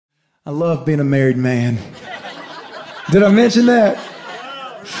love being a married man. Did I mention that?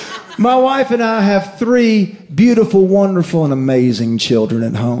 My wife and I have 3 beautiful, wonderful, and amazing children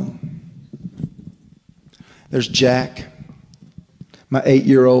at home. There's Jack, my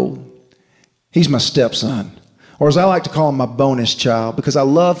 8-year-old. He's my stepson, or as I like to call him, my bonus child, because I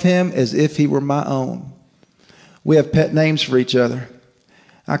love him as if he were my own. We have pet names for each other.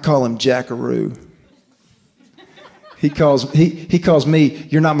 I call him Jackaroo. He calls me,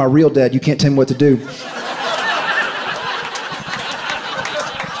 "You're not my real dad. You can't tell me what to do."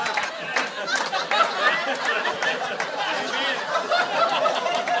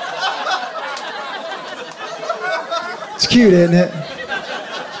 It's cute, isn't it?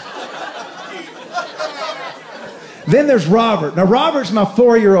 Then there's Robert. Now, Robert's my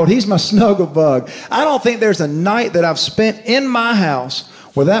 4-year-old. He's my snuggle bug. I don't think there's a night that I've spent in my house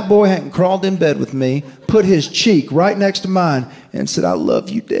where that boy hadn't crawled in bed with me, put his cheek right next to mine, and said, "I love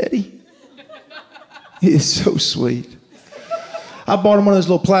you, Daddy." He is so sweet. I bought him one of those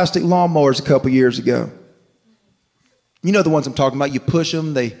little plastic lawnmowers a couple years ago. You know the ones I'm talking about. You push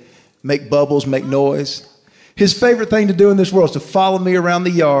them, they make bubbles, make noise. His favorite thing to do in this world is to follow me around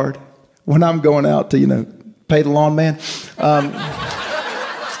the yard when I'm going out to, pay the lawn man.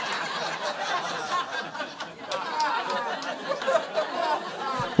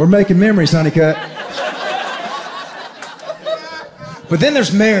 We're making memories, Honeycutt. But then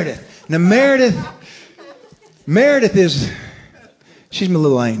there's Meredith. Now, Meredith she's my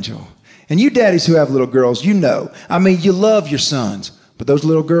little angel. And you daddies who have little girls, you know. I mean, you love your sons. But those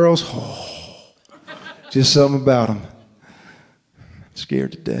little girls, just something about them. I'm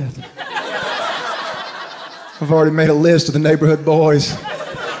scared to death. I've already made a list of the neighborhood boys.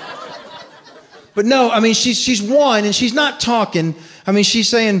 But no, I mean, she's one, and she's not talking. I mean, she's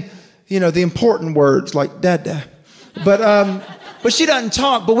saying, the important words like dada. But she doesn't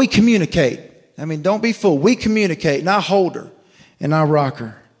talk, but we communicate. I mean, don't be fooled. We communicate, and I hold her, and I rock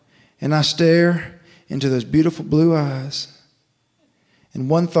her, and I stare into those beautiful blue eyes. And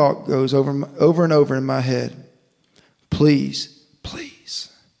one thought goes over and over in my head. Please, please,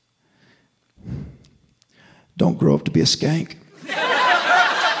 don't grow up to be a skank.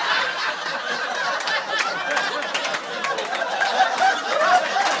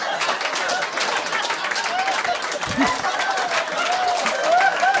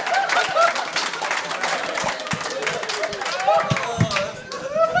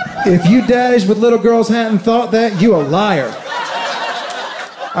 If you daddies with little girls hadn't thought that, you a liar.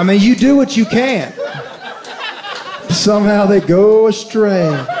 I mean, you do what you can. Somehow they go astray.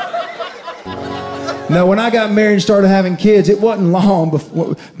 Now, when I got married and started having kids, it wasn't long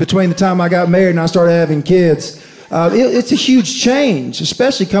between the time I got married and I started having kids. It's a huge change,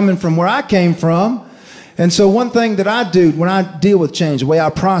 especially coming from where I came from. And so one thing that I do when I deal with change, the way I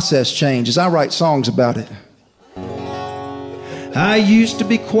process change, is I write songs about it. I used to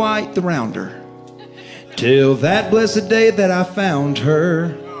be quite the rounder, till that blessed day that I found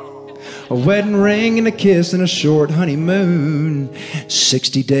her. A wedding ring and a kiss and a short honeymoon.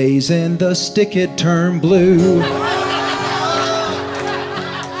 60 days and the stick had turned blue.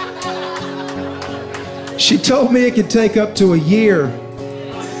 She told me it could take up to a year.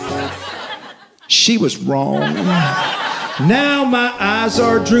 She was wrong. Now my eyes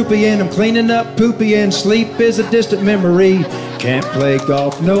are droopy and I'm cleaning up poopy and sleep is a distant memory. Can't play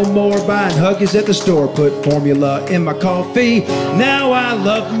golf no more, buying Huggies at the store, put formula in my coffee. Now I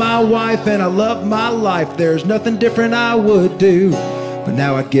love my wife and I love my life. There's nothing different I would do. But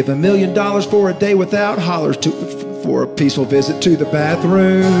now I'd give $1 million for a day without hollers for a peaceful visit to the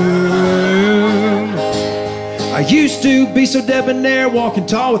bathroom. I used to be so debonair, walking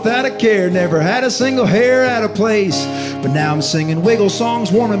tall without a care, never had a single hair out of place. But now I'm singing wiggle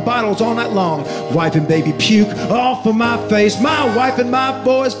songs, warming bottles all night long, wiping baby puke off of my face. My wife and my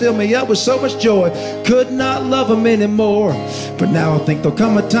boys fill me up with so much joy, could not love them anymore. But now I think there'll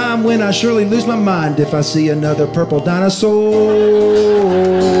come a time when I surely lose my mind if I see another purple dinosaur.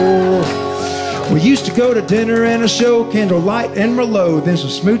 We used to go to dinner and a show, candlelight and Merlot, then some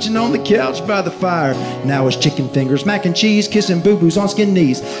smooching on the couch by the fire. Now it's chicken fingers, mac and cheese, kissing boo-boos on skin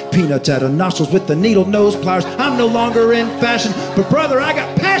knees, peanuts out of nostrils with the needle nose pliers. I'm no longer in fashion, but brother, I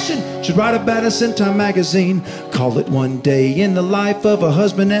got passion. Should write about us in Time magazine. Call it One Day in the Life of a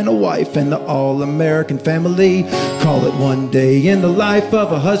Husband and a Wife and the All-American Family. Call it One Day in the Life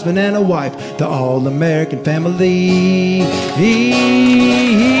of a Husband and a Wife, the All-American Family.